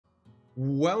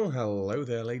Well, hello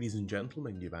there, ladies and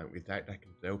gentlemen. You're back with Biotech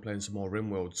and today we're playing some more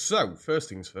Rimworld. So, first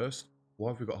things first,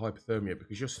 why have we got hypothermia?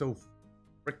 Because you're still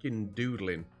freaking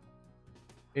doodling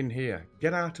in here.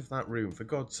 Get out of that room, for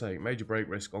God's sake. Major break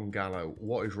risk on Gallo.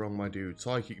 What is wrong, my dude?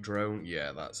 Psychic drone?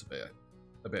 Yeah, that's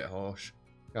a bit harsh.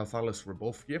 Galthalis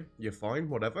rebuff you. You're fine,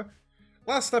 whatever.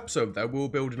 Last episode, though, we were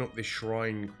building up this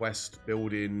shrine quest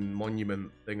building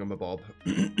monument thingamabob.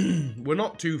 We're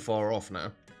not too far off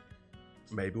now.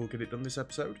 Maybe we'll get it done this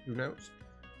episode, who knows?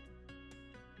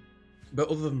 But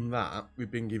other than that, we've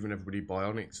been giving everybody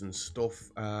bionics and stuff,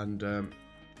 and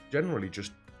generally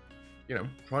just, you know,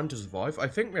 trying to survive. I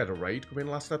think we had a raid come in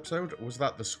last episode. Was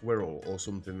that the squirrel or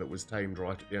something that was tamed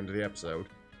right at the end of the episode?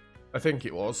 I think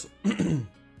it was.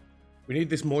 We need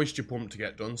this moisture pump to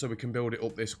get done so we can build it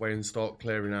up this way and start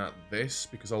clearing out this,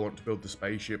 because I want to build the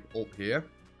spaceship up here.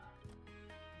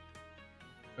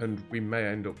 And we may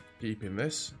end up keeping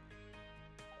this.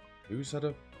 Who's had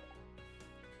a...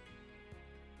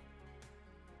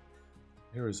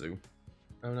 Hirazu.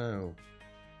 Oh no.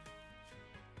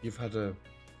 You've had a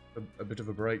bit of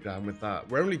a breakdown with that.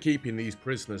 We're only keeping these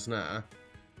prisoners now.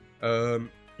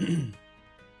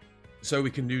 So we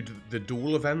can do the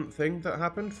duel event thing that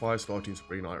happened. Fire starting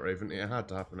spree, Night Raven. It had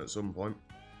to happen at some point.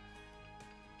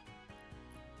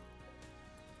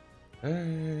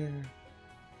 I'm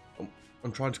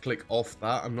trying to click off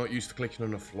that. I'm not used to clicking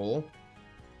on a floor.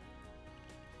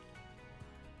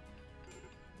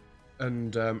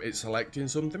 And it's selecting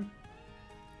something.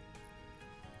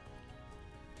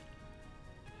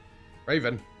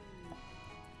 Raven.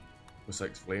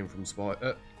 Corsair's fleeing from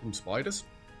spiders.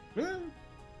 Yeah.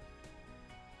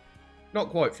 Not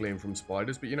quite fleeing from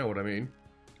spiders, but you know what I mean.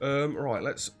 Right,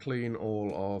 let's clean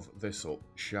all of this up,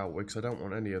 shall we? Because I don't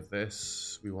want any of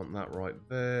this. We want that right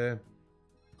there.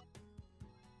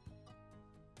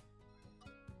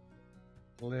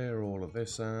 Clear all of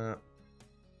this out.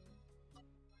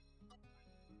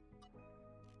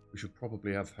 We should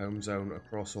probably have home zone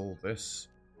across all this.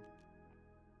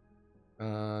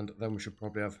 And then we should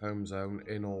probably have home zone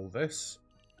in all this.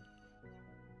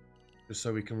 Just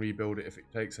so we can rebuild it if it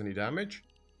takes any damage.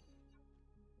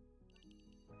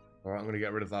 Alright, I'm going to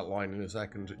get rid of that line in a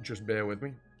second. Just bear with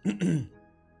me.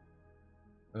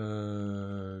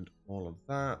 And all of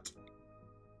that.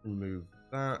 Remove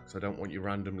that, because I don't want you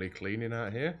randomly cleaning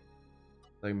out here.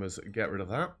 Same as get rid of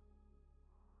that.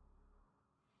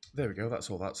 There we go, that's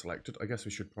all that selected. I guess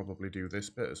we should probably do this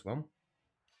bit as well.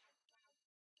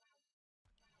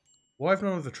 Why have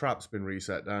none of the traps been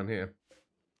reset down here?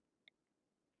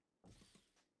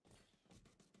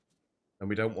 And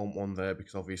we don't want one there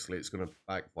because obviously it's going to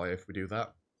backfire if we do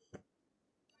that.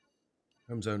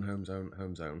 Home zone, home zone,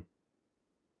 home zone.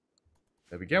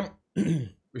 There we go.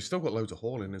 We've still got loads of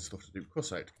hauling and stuff to do.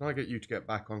 Corsair, can I get you to get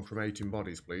back on cremating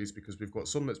bodies, please? Because we've got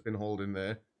some that's been holding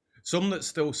there. Some that's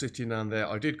still sitting down there.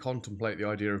 I did contemplate the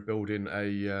idea of building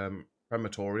a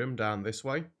crematorium down this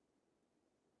way.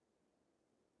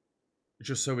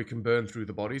 Just so we can burn through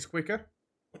the bodies quicker.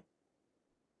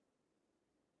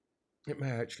 It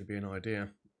may actually be an idea.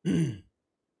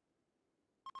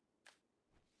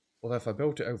 Although if I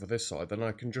built it over this side, then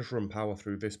I can just run power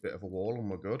through this bit of a wall and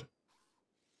we're good.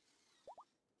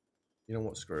 You know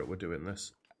what, screw it, we're doing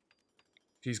this.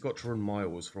 She's got to run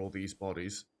miles for all these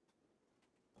bodies.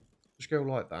 Just go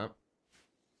like that.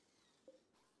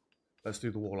 Let's do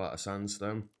the wall out of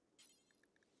sandstone.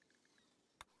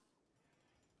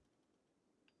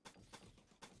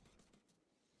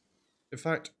 In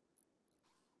fact,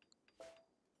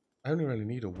 I only really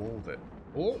need a wall there.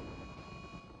 Oh!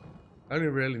 I only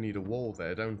really need a wall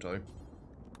there, don't I?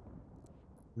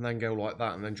 And then go like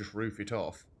that and then just roof it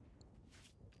off.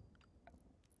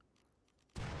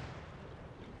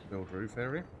 Build roof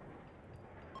area.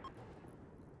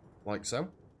 Like so.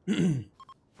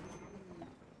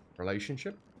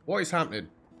 Relationship. What is happening?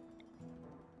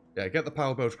 Yeah, get the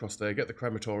power built across there, get the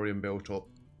crematorium built up.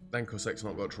 Then Corsair's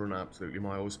not got to run absolutely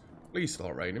miles. Please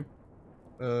start raining.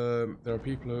 There are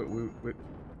people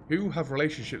who have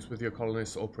relationships with your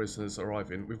colonists or prisoners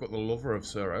arriving. We've got the lover of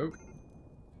Sir Oak.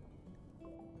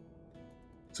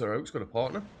 Sir Oak's got a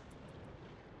partner.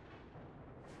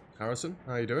 Harrison,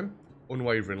 how you doing?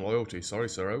 Unwavering loyalty. Sorry,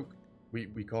 Sir Oak.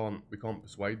 We can't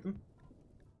persuade them.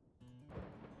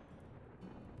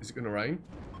 Is it going to rain?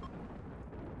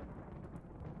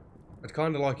 I'd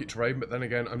kind of like it to rain, but then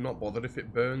again, I'm not bothered if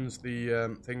it burns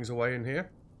the things away in here.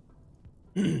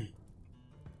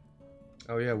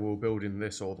 Oh yeah, we're building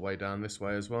this all the way down this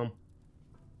way as well.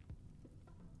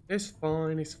 It's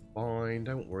fine,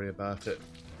 don't worry about it.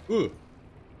 Ooh!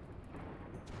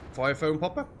 Fire foam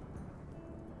popper?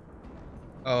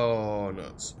 Oh,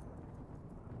 nuts.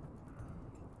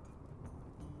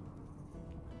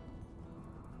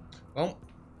 Well,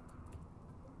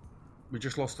 we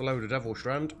just lost a load of Devil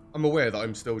Strand. I'm aware that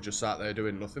I'm still just sat there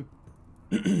doing nothing.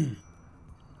 You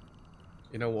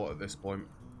know what, at this point?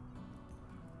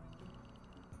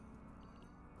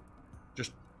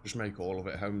 Just make all of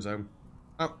it home zone.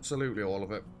 Absolutely all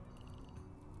of it.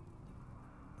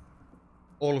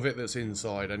 All of it that's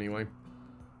inside, anyway.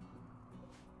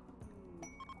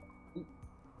 Ooh.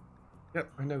 Yep,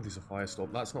 I know there's a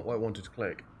firestorm. That's not what I wanted to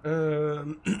click.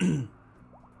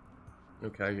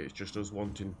 Okay, it's just us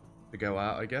wanting to go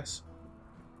out, I guess.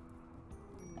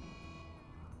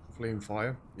 Fleeing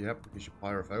fire. Yep, because you're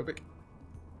pyrophobic.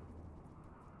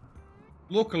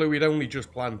 Luckily, we'd only just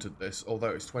planted this, although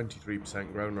it's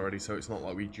 23% grown already, so it's not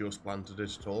like we just planted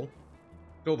it at all.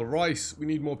 Still, the rice, we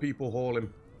need more people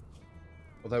hauling.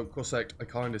 Although, Corsair, I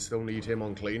kind of still need him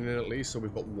on cleaning at least, so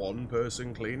we've got one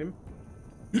person cleaning.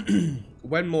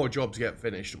 When more jobs get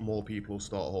finished, more people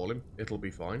start hauling. It'll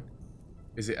be fine.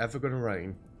 Is it ever going to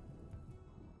rain?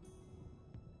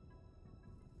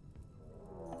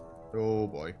 Oh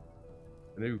boy.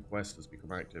 A new quest has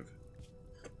become active.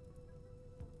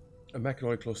 A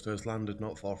mechanoid cluster has landed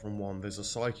not far from one. There's a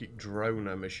psychic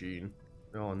droner machine.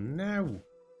 Oh no!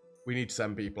 We need to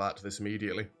send people out to this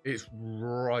immediately. It's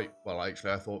right... Well,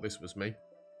 actually, I thought this was me.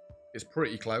 It's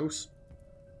pretty close.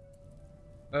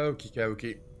 Okie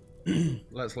dokie.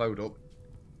 Let's load up.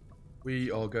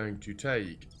 We are going to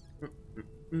take...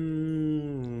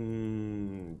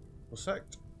 a sec.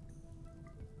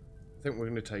 I think we're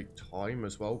going to take time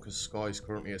as well, because Sky's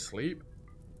currently asleep.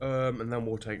 And then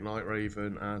we'll take Night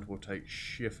Raven and we'll take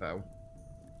Shifo.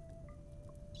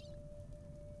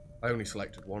 I only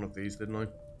selected one of these, didn't I?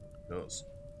 Nuts.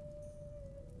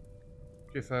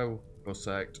 Shifo,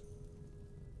 Prosect,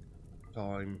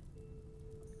 Time,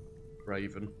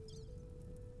 Raven.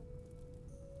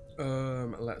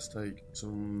 Let's take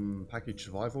some packaged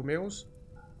survival meals.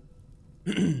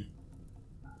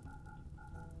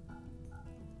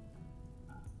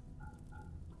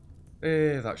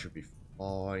 That should be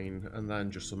fine. And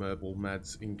then just some herbal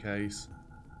meds in case.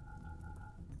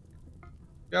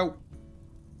 Go!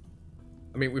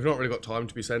 I mean, we've not really got time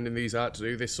to be sending these out to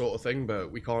do this sort of thing,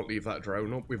 but we can't leave that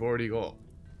drone up. We've already got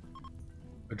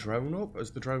a drone up?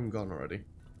 Has the drone gone already?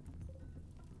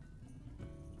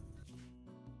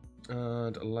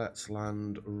 And let's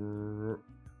land...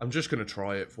 I'm just going to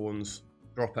try it for once.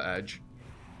 Drop at edge.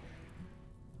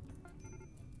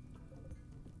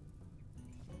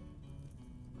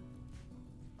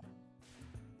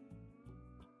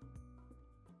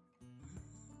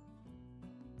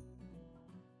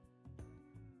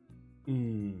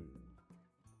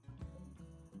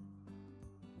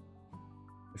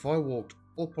 If I walked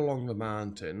up along the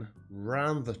mountain,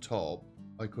 round the top,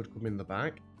 I could come in the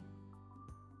back.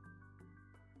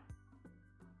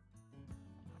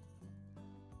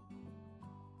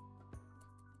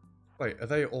 Wait, are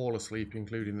they all asleep,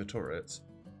 including the turrets?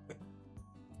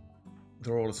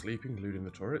 They're all asleep, including the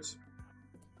turrets?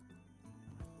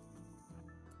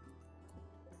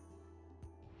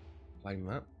 Claim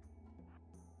that.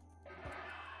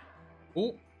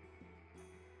 Oh!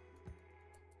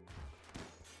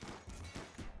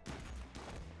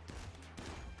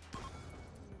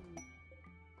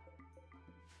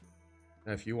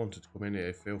 Now, if you wanted to come in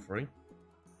here, feel free.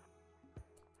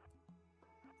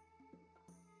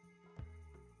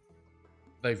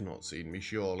 They've not seen me,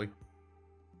 surely.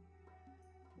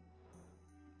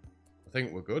 I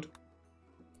think we're good.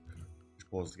 Just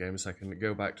pause the game a second,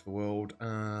 go back to the world,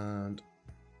 and...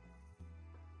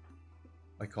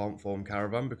 I can't form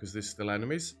caravan because there's still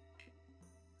enemies.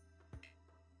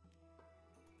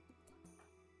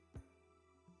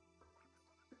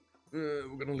 We're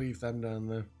going to leave them down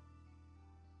there.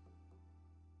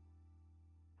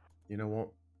 You know what?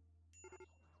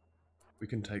 We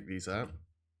can take these out.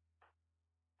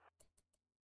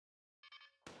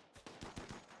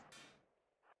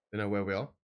 They know where we are.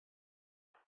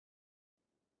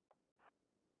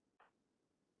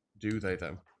 Do they,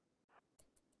 though?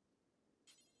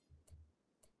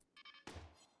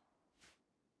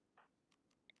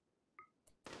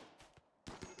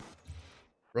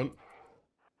 Run.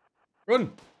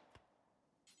 Run!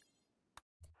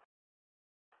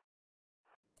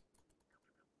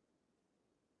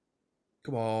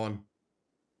 Come on.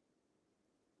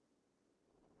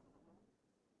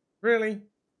 Really?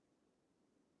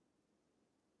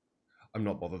 I'm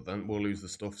not bothered then. We'll lose the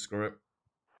stuff. Screw it.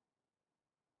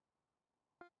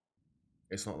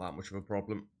 It's not that much of a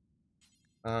problem.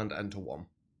 And enter 1.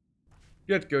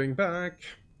 Get going back.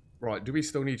 Right, do we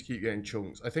still need to keep getting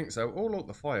chunks? I think so. Oh, look,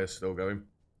 the fire's still going.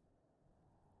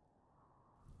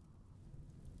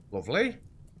 Lovely.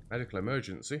 Medical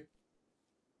emergency.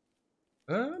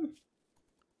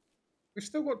 We've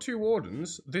still got 2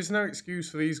 wardens. There's no excuse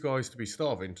for these guys to be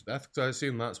starving to death, because I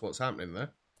assume that's what's happening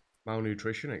there.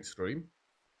 Malnutrition extreme.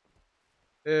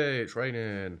 Hey, it's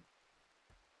raining.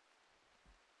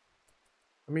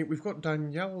 I mean, we've got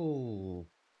Danielle.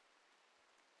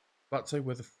 About to say,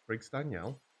 where the frig's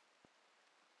Danielle?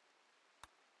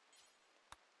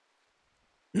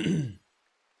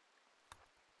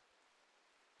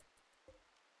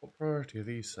 What priority are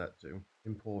these set to?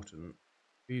 Important.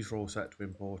 These are all set to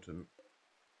important.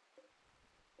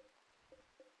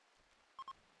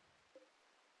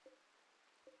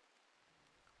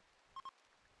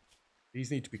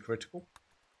 These need to be critical.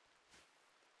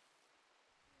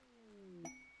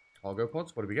 Cargo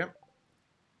pods, what do we get?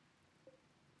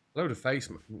 Load of face...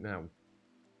 No.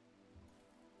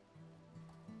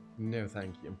 No,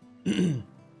 thank you.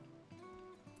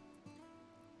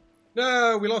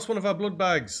 No, we lost one of our blood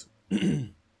bags.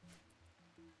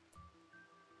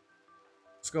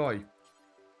 Sky,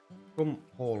 come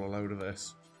haul a load of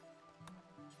this.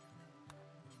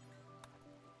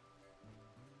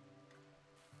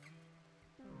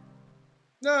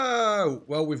 No!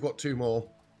 Well, we've got 2 more.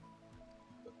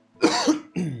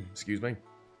 Excuse me.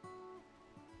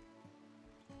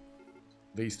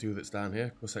 These 2 that's down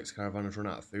here, Corsair's caravan has run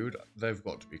out of food. They've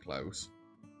got to be close.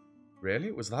 Really?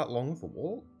 It was that long of a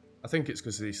walk? I think it's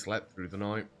because he slept through the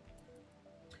night.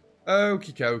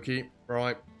 Okie dokie.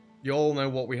 Right. You all know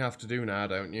what we have to do now,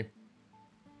 don't you?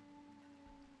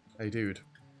 Hey, dude.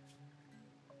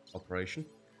 Operation.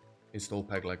 Install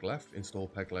peg leg left. Install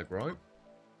peg leg right.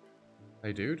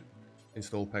 Hey, dude.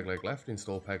 Install peg leg left.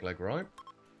 Install peg leg right.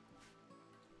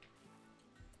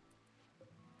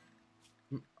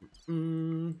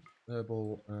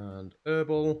 Herbal and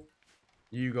herbal.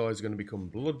 You guys are going to become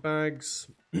blood bags.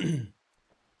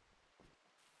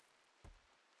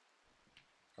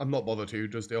 I'm not bothered who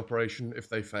does the operation. If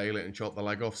they fail it and chop the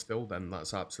leg off still, then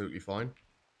that's absolutely fine.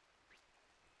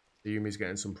 The Yumi's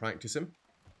getting some practice in.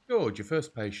 Good, your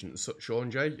first patient, Sean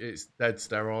J. It's dead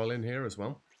sterile in here as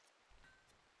well.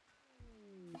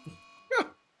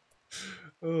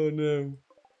 Oh no,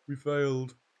 we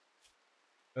failed.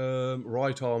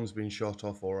 Right arm's been shot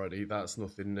off already. That's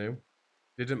nothing new.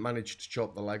 Didn't manage to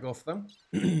chop the leg off them.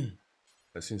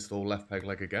 Let's install left peg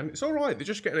leg again. It's alright, they're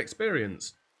just getting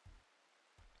experience.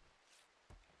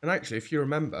 And actually, if you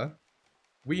remember,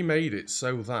 we made it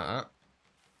so that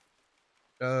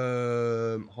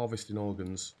harvesting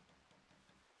organs.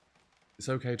 It's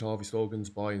okay to harvest organs,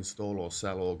 buy, install, or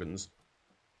sell organs.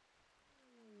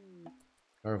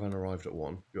 Caravan arrived at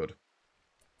 1. Good.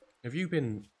 Have you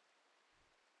been...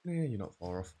 Yeah, you're not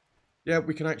far off. Yeah,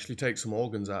 we can actually take some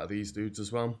organs out of these dudes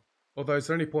as well. Although, is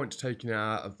there any point to taking it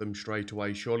out of them straight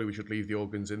away? Surely we should leave the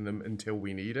organs in them until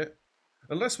we need it.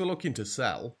 Unless we're looking to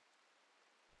sell.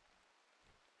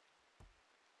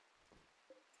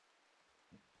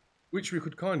 Which we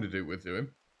could kind of do with doing.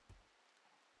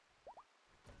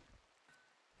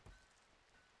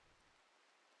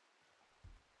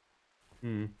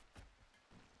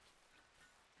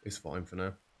 It's fine for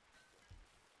now.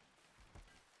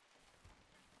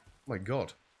 Oh my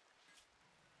god.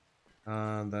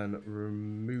 And then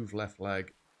remove left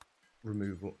leg.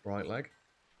 Remove right leg.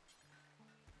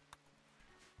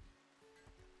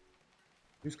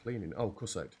 Who's cleaning? Oh,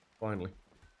 Corsair. Finally.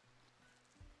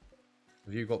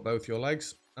 Have you got both your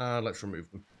legs? Let's remove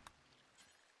them.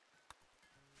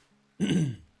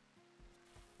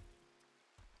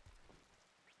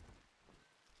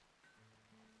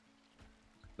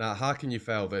 Now, how can you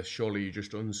fail this? Surely you're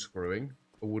just unscrewing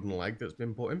a wooden leg that's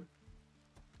been put in.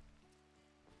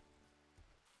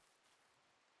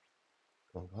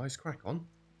 Come on, guys, crack on.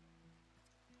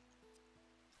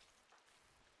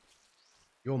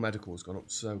 Your medical's gone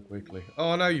up so quickly.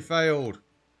 Oh, no, you failed.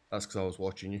 That's because I was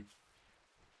watching you.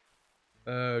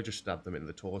 Just stab them in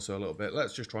the torso a little bit.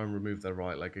 Let's just try and remove their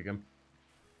right leg again.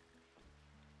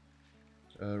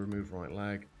 Remove right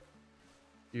leg.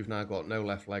 You've now got no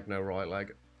left leg, no right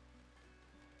leg.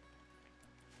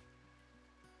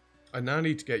 I now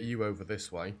need to get you over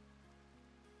this way.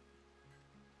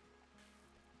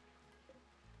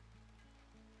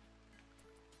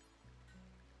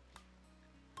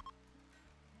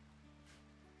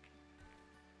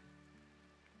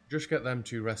 Just get them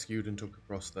two rescued and took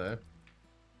across there.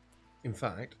 In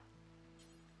fact,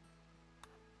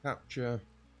 capture.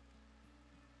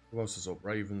 Who else is up?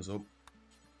 Raven's up.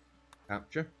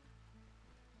 Capture.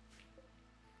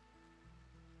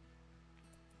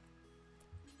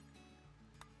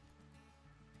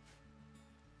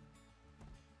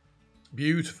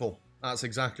 Beautiful. That's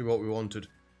exactly what we wanted.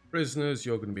 Prisoners,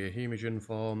 you're going to be a hemogen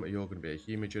farm, you're going to be a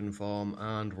hemogen farm,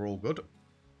 and we're all good.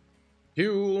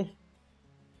 Cool.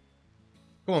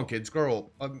 Come on, kids,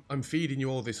 grow up. I'm feeding you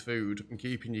all this food and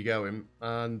keeping you going,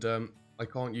 and I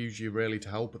can't use you really to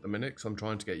help at the minute because I'm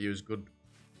trying to get you as good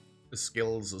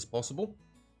skills as possible.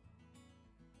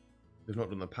 They've not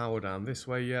done the power down this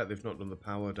way yet. They've not done the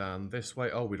power down this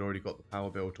way. Oh, we'd already got the power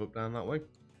built up down that way.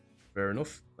 Fair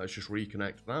enough. Let's just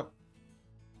reconnect that.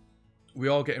 We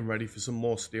are getting ready for some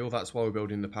more steel. That's why we're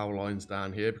building the power lines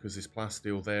down here, because there's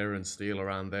steel there and steel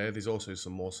around there. There's also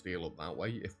some more steel up that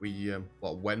way if we,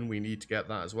 well, when we need to get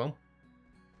that as well.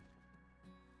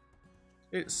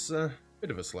 It's a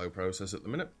bit of a slow process at the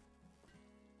minute.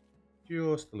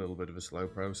 Just a little bit of a slow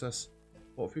process.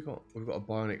 What have we got? We've got a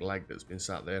bionic leg that's been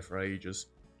sat there for ages.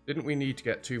 Didn't we need to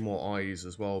get 2 more eyes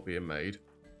as well being made?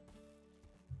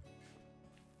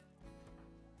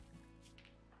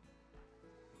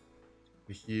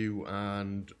 The Hue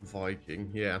and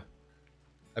Viking, yeah.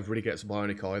 Everybody gets a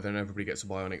bionic eye, then everybody gets a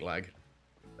bionic leg.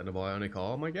 Then a bionic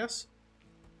arm, I guess?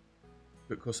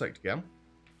 But Corsair again.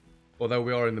 Although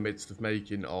we are in the midst of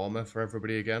making armour for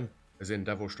everybody again. As in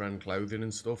Devil Strand clothing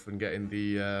and stuff, and getting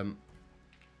the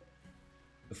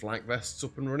flak vests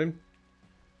up and running.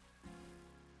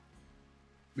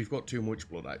 We've got too much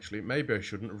blood, actually. Maybe I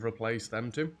shouldn't have replaced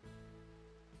them two.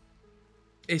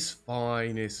 It's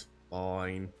fine, it's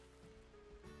fine.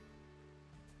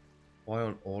 Why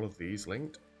aren't all of these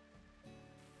linked?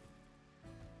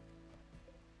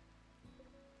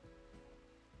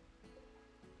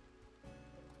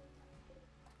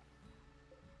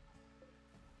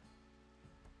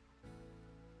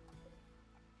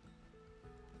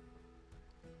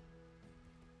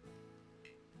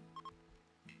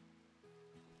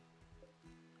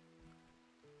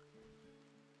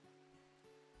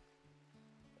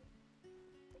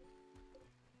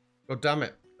 God damn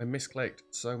it, I misclicked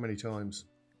so many times.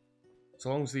 So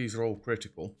long as these are all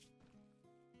critical,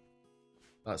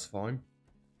 that's fine.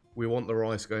 We want the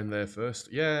rice going there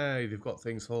first. Yay, they've got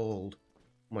things hauled.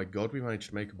 Oh my god, we managed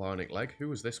to make a bionic leg. Who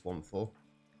was this one for?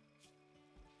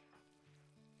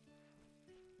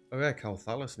 Oh yeah,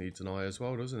 Calthalis needs an eye as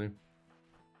well, doesn't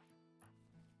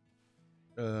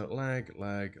he? Leg.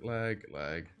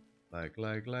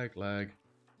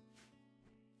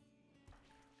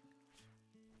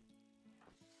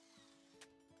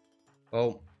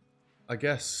 Well, I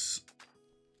guess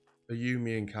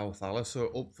Ayumi and Calthalis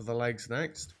are up for the legs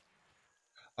next.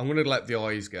 I'm going to let the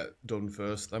eyes get done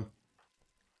first then.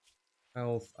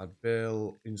 Health, add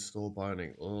bill, install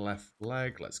bionic left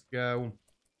leg. Let's go.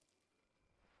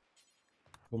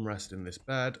 Come rest in this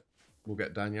bed. We'll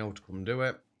get Danielle to come do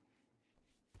it.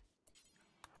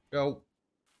 Go.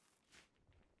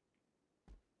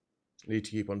 Need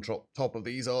to keep on top of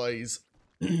these eyes.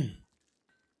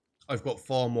 I've got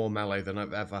far more melee than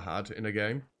I've ever had in a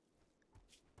game.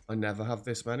 I never have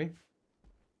this many.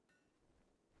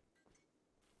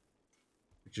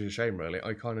 Which is a shame, really.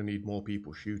 I kind of need more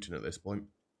people shooting at this point.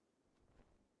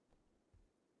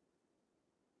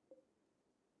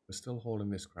 We're still hauling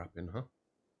this crap in, huh?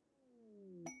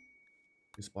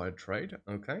 Inspired trade.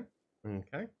 Okay.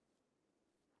 Okay.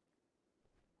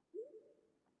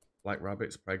 Black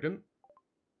Rabbit's pregnant.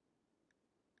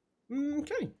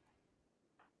 Okay.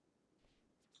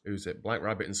 Who's it? Black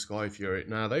Rabbit and Sky Fury.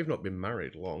 Now, they've not been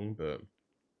married long, but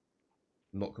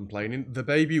I'm not complaining. The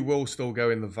baby will still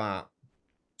go in the vat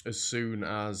as soon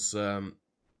as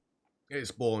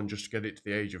it's born, just to get it to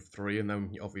the age of 3, and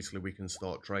then obviously we can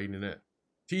start training it.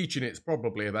 Teaching it's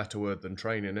probably a better word than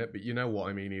training it, but you know what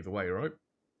I mean either way, right?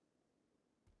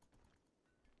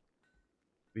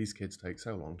 These kids take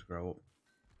so long to grow up.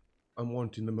 I'm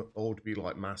wanting them all to be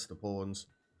like master pawns.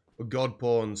 Or god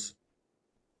pawns.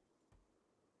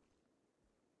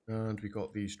 And we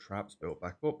got these traps built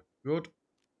back up. Good.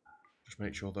 Just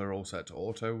make sure they're all set to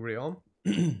auto rearm.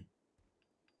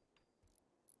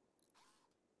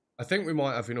 I think we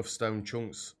might have enough stone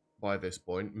chunks by this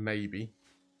point. Maybe.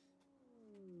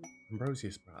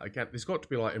 Ambrosia sprout. Again, there's got to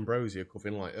be like ambrosia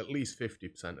covering like at least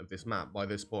 50% of this map by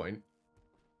this point.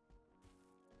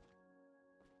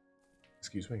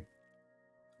 Excuse me.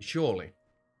 Surely.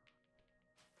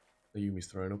 Ayumi's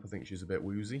throwing up. I think she's a bit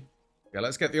woozy. Yeah,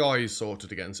 let's get the eyes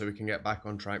sorted again so we can get back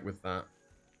on track with that.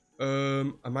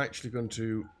 I'm actually going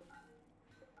to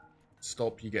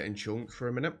stop you getting chunked for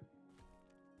a minute.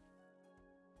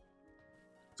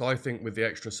 So I think with the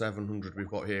extra 700 we've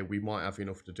got here, we might have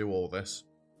enough to do all this.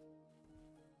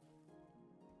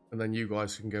 And then you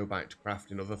guys can go back to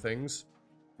crafting other things.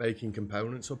 Making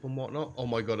components up and whatnot. Oh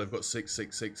my god, I've got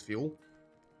 666 fuel.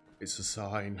 It's a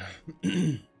sign.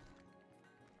 Who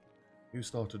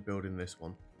started building this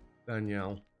one?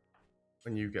 Danielle.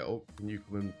 When you get up, can you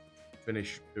come and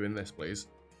finish doing this, please?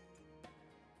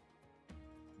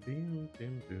 You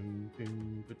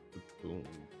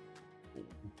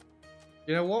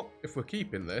know what? If we're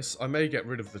keeping this, I may get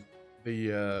rid of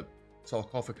the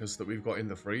sarcophagus that we've got in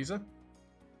the freezer.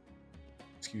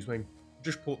 Excuse me.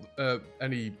 Just put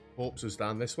any corpses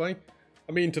down this way.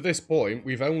 I mean, to this point,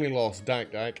 we've only lost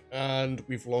Dak and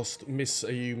we've lost Miss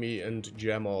Ayumi and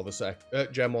Gemma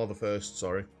the First,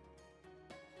 sorry.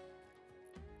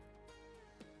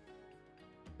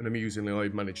 And amusingly, I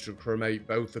managed to cremate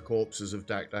both the corpses of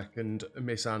Dak and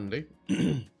Miss Andy.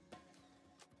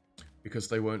 Because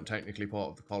they weren't technically part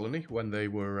of the colony when they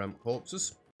were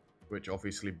corpses, which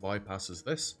obviously bypasses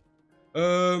this.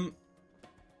 And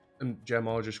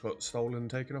Gemma just got stolen and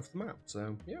taken off the map,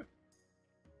 so yeah.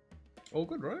 All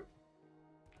good, right?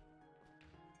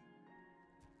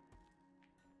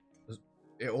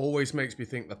 It always makes me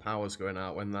think the power's going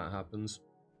out when that happens.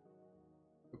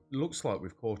 It looks like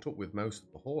we've caught up with most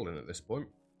of the hauling at this point.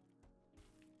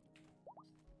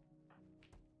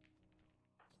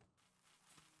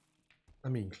 I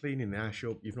mean, cleaning the ash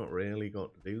up, you've not really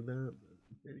got to do that,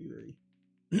 but anyway.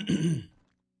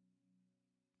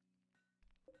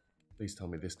 Please tell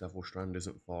me this Devil Strand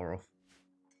isn't far off.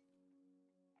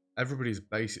 Everybody's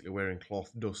basically wearing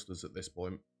cloth dusters at this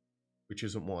point, which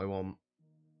isn't what I want.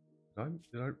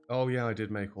 Did I? Oh yeah, I did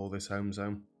make all this home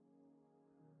zone.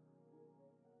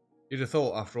 You'd have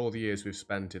thought after all the years we've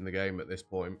spent in the game at this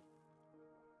point.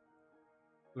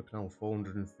 Flipping hell,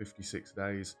 456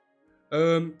 days.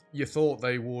 You thought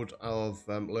they would have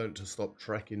learnt to stop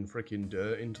trekking freaking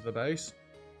dirt into the base.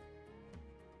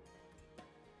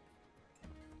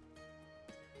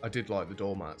 I did like the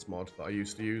doormats mod that I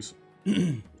used to use.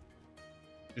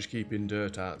 Just keeping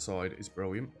dirt outside is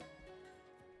brilliant.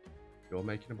 You're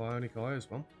making a bionic eye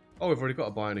as well. Oh, we've already got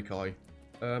a bionic eye.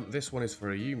 This one is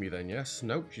for Ayumi then, yes?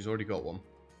 Nope, she's already got one.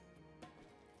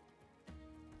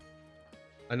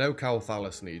 I know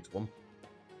Calthalis needs one.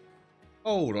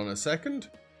 Hold on a second.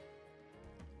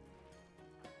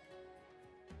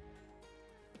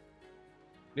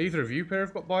 Neither of you pair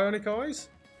have got bionic eyes?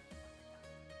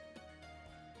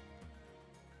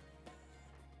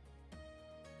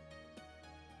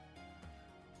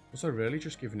 Was I really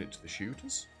just giving it to the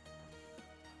shooters?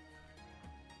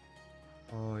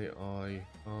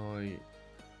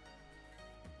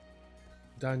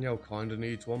 Danielle kinda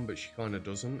needs one, but she kinda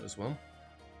doesn't as well.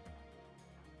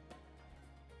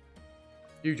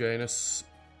 You, Janus.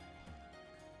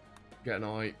 Get an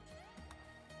eye.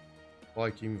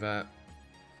 Viking Vet.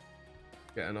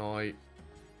 Get an eye.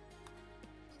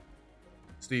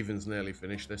 Stephen's nearly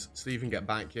finished this. Stephen, get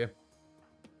back here.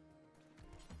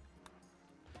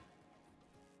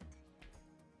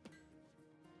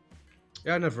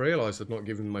 Yeah, I never realised I'd not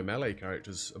given my melee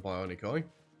characters a bionic eye.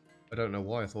 I don't know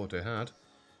why I thought I had.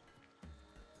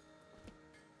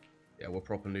 Yeah, we're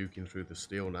proper nuking through the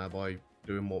steel now by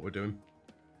doing what we're doing.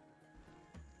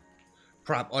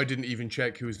 Crap, I didn't even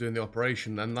check who was doing the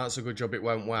operation then. That's a good job it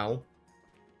went well.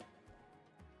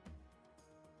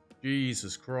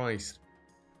 Jesus Christ.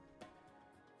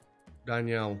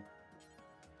 Danielle.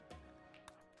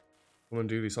 Come and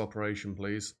do this operation,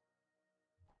 please.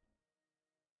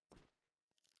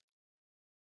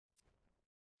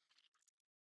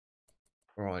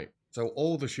 Right, so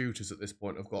all the shooters at this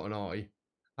point have got an eye.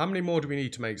 How many more do we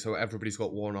need to make so everybody's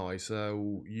got one eye?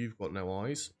 So you've got no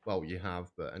eyes. Well, you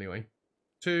have, but anyway.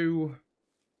 2,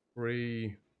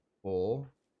 3, 4,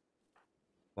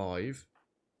 5.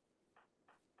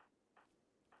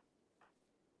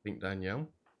 I think Danielle.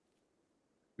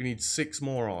 We need 6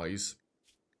 more eyes.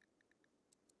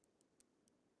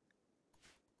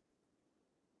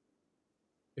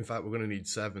 In fact, we're going to need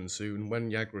 7 soon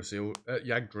when Yggdrasil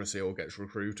gets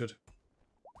recruited.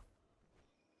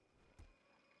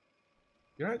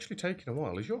 You're actually taking a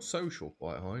while. Is your social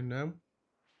quite high now?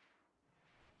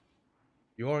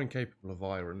 You are incapable of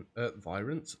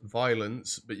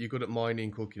violence, but you're good at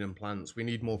mining, cooking, and plants. We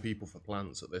need more people for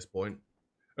plants at this point.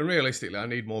 And realistically, I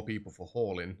need more people for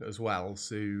hauling as well,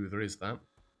 so there is that.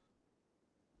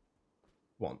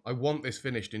 Come on, I want this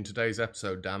finished in today's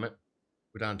episode, damn it.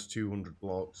 We're down to 200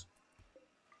 blocks.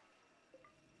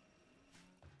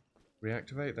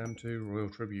 Reactivate them to Royal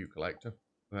Tribute Collector.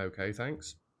 Okay,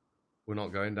 thanks. We're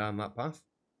not going down that path.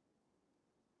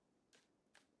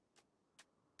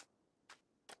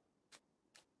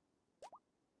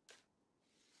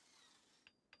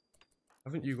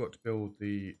 Haven't you got to build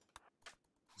the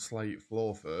slate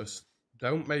floor first?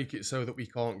 Don't make it so that we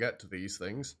can't get to these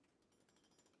things.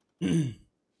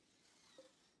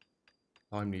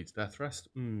 Time needs death rest.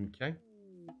 Okay.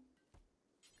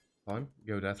 Time,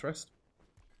 go death rest.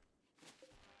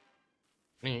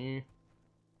 This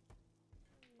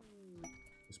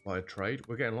inspired trade.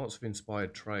 We're getting lots of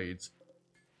inspired trades.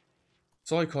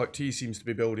 Psychic Tea seems to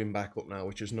be building back up now,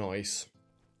 which is nice.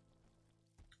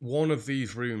 One of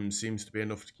these rooms seems to be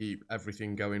enough to keep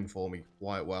everything going for me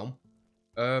quite well.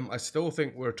 I still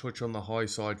think we're a touch on the high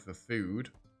side for food.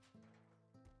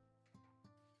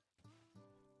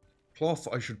 Cloth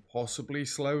I should possibly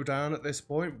slow down at this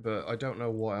point, but I don't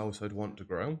know what else I'd want to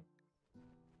grow.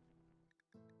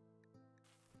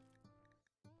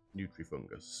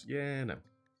 Nutrifungus. Yeah, no.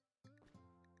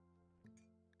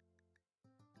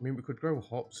 I mean, we could grow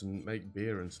hops and make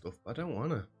beer and stuff, but I don't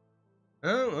wanna. I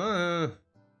don't wanna.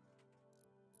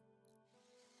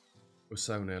 We're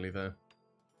so nearly there.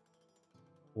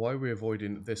 Why are we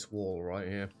avoiding this wall right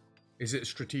here? Is it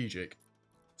strategic?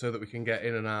 So that we can get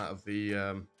in and out of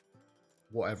the,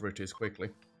 whatever it is quickly.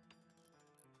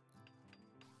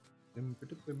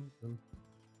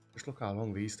 Just look how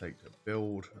long these take to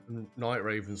build. And Night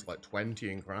Raven's like 20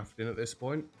 in crafting at this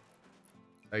point.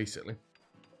 Basically.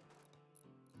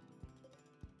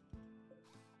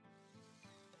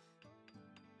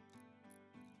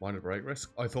 Minor break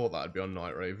risk? I thought that'd be on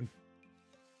Night Raven.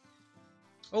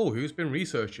 Oh, who's been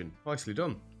researching? Nicely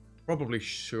done. Probably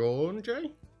Sean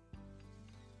J?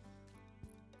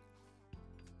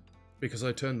 Because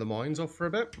I turned the mines off for a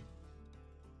bit.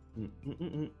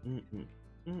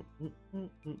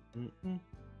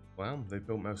 Wow, they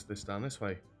built most of this down this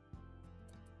way.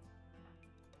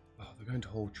 Oh, they're going to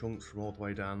hold chunks from all the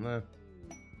way down there.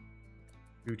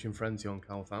 Putin Frenzy on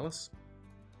Calthalis.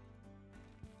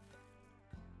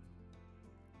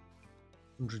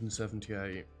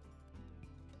 178.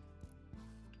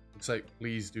 I'd say,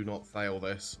 please do not fail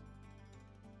this.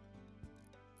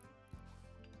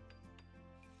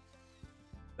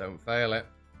 Don't fail it.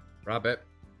 Rabbit.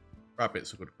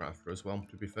 Rabbit's a good crafter as well,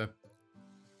 to be fair.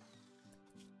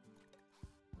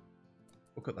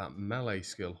 Look at that melee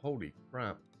skill. Holy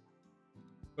crap.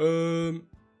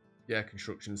 Yeah,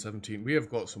 construction 17. We have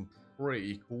got some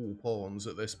pretty cool pawns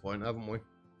at this point, haven't we?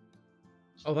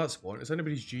 Oh, that's the point. Has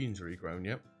anybody's genes regrown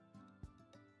yet?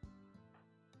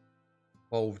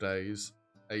 12 days.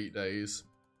 8 days.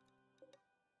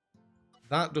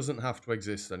 That doesn't have to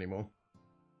exist anymore.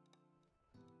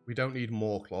 We don't need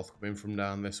more cloth coming from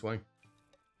down this way.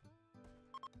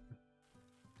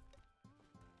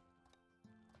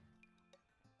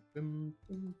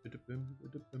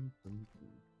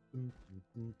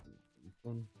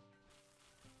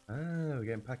 Ah, we're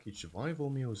getting packaged survival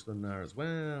meals done there as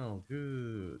well.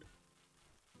 Good.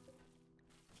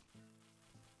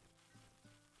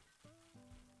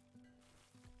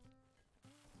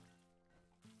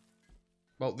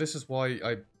 Well, this is why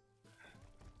you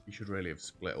should really have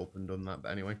split up and done that,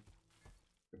 but anyway.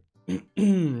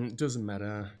 Doesn't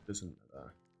matter. Doesn't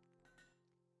matter.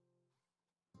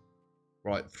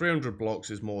 Right, 300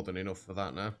 blocks is more than enough for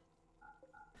that now.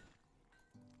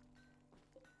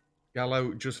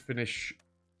 Gallo, just finish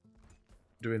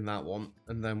doing that one,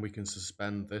 and then we can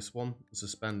suspend this one.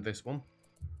 Suspend this one.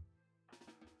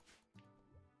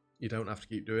 You don't have to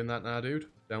keep doing that now, dude.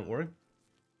 Don't worry.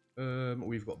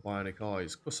 We've got bionic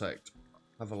eyes. Corsair.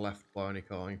 Have a left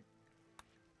bionic eye.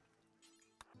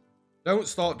 Don't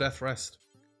start death rest.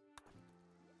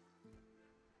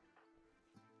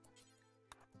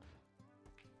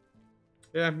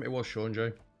 Yeah, it was Sean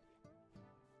J.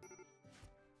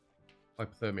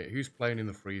 Hypothermia. Who's playing in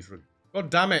the freezer? God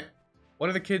damn it! Why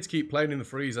do the kids keep playing in the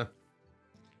freezer?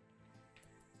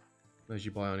 There's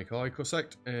your bionic eye, Corsair.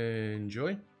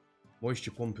 Enjoy.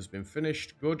 Moisture pump has been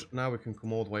finished. Good. Now we can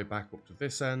come all the way back up to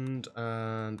this end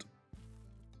and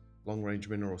long range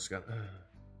mineral scan.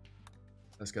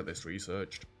 Let's get this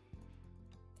researched.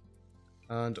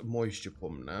 And moisture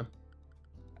pump now.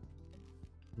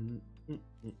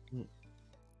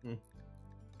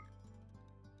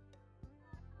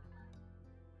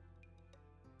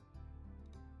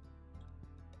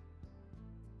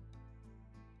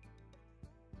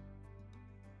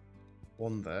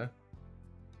 One there.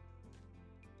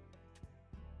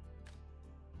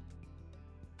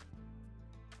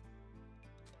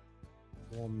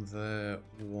 One there,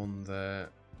 one there,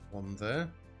 one there.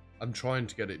 I'm trying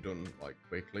to get it done, like,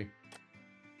 quickly.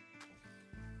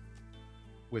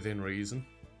 Within reason.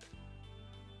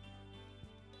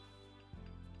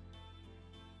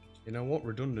 You know what?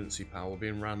 Redundancy power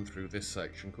being ran through this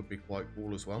section could be quite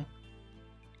cool as well.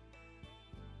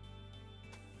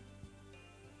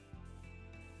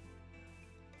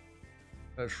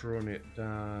 Let's run it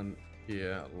down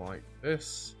here like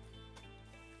this.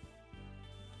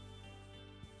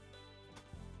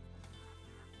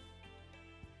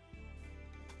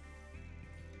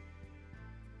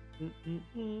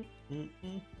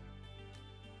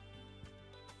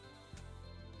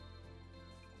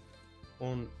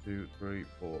 1, 2, 3,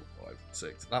 4, 5,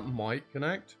 6. That might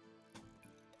connect.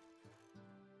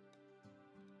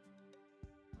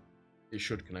 It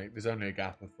should connect. There's only a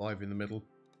gap of 5 in the middle.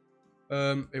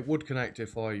 It would connect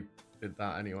if I did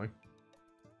that anyway.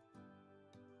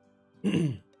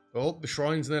 Oh, the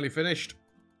shrine's nearly finished.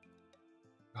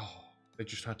 Oh, they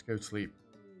just had to go to sleep.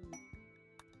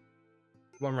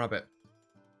 Come on, rabbit.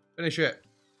 Finish it.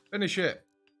 Finish it.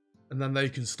 And then they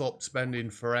can stop spending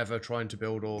forever trying to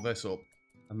build all this up.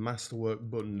 A masterwork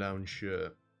button-down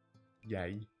shirt.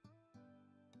 Yay.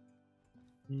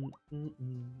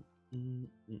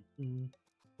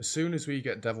 As soon as we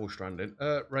get Devil Stranding...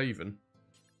 Raven.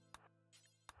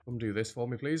 Come do this for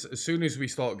me, please. As soon as we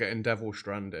start getting Devil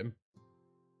Stranding...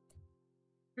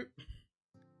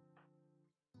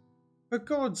 For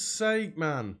God's sake,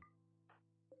 man.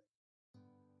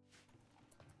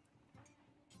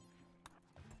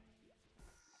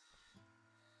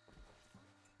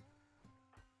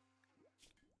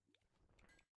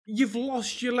 You've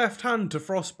lost your left hand to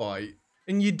frostbite,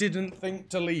 and you didn't think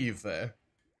to leave there.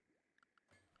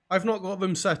 I've not got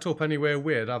them set up anywhere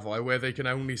weird, have I, where they can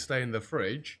only stay in the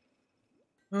fridge?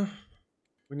 We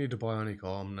need a bionic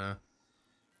arm now.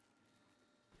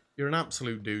 You're an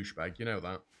absolute douchebag, you know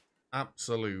that.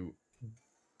 Absolute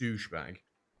douchebag.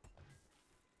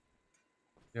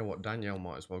 You know what, Danielle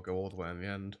might as well go all the way in the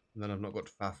end. And then I've not got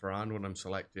to faff around when I'm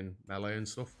selecting melee and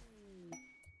stuff.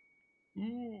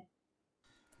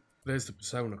 There's the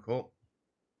persona cut.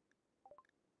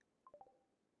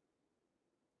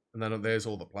 And then there's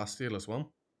all the plasteel as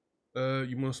well.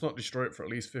 You must not destroy it for at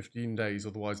least 15 days,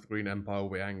 otherwise the Green Empire will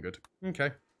be angered.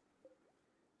 Okay.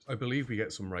 I believe we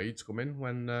get some raids coming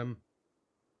when,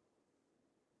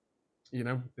 you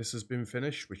know, this has been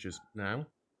finished, which is now.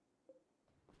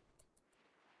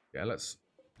 Yeah, let's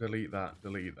delete that,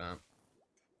 delete that.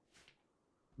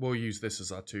 We'll use this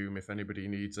as our tomb if anybody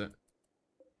needs it.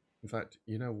 In fact,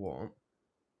 you know what?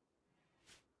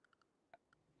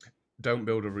 Don't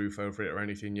build a roof over it or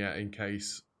anything yet in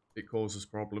case it causes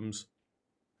problems.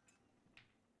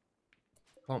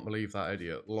 Can't believe that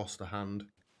idiot lost a hand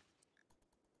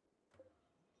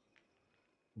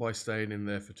by staying in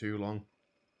there for too long.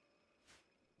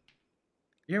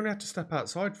 You only had to step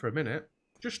outside for a minute.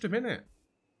 Just a minute.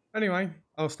 Anyway,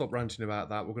 I'll stop ranting about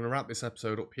that. We're going to wrap this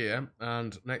episode up here.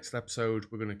 And next episode,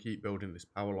 we're going to keep building this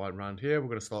power line around here. We're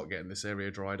going to start getting this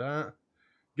area dried out.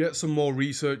 Get some more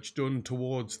research done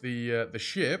towards the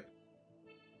ship.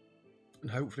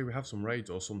 And hopefully we have some raids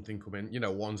or something come in. You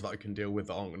know, ones that I can deal with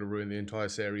that aren't going to ruin the entire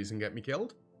series and get me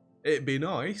killed. It'd be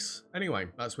nice. Anyway,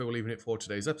 that's where we're leaving it for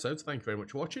today's episode. So thank you very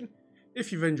much for watching.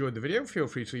 If you've enjoyed the video, feel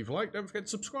free to leave a like. Don't forget to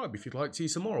subscribe if you'd like to see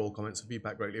some more. All comments and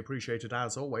feedback greatly appreciated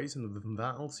as always. And other than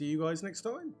that, I'll see you guys next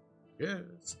time.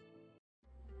 Cheers.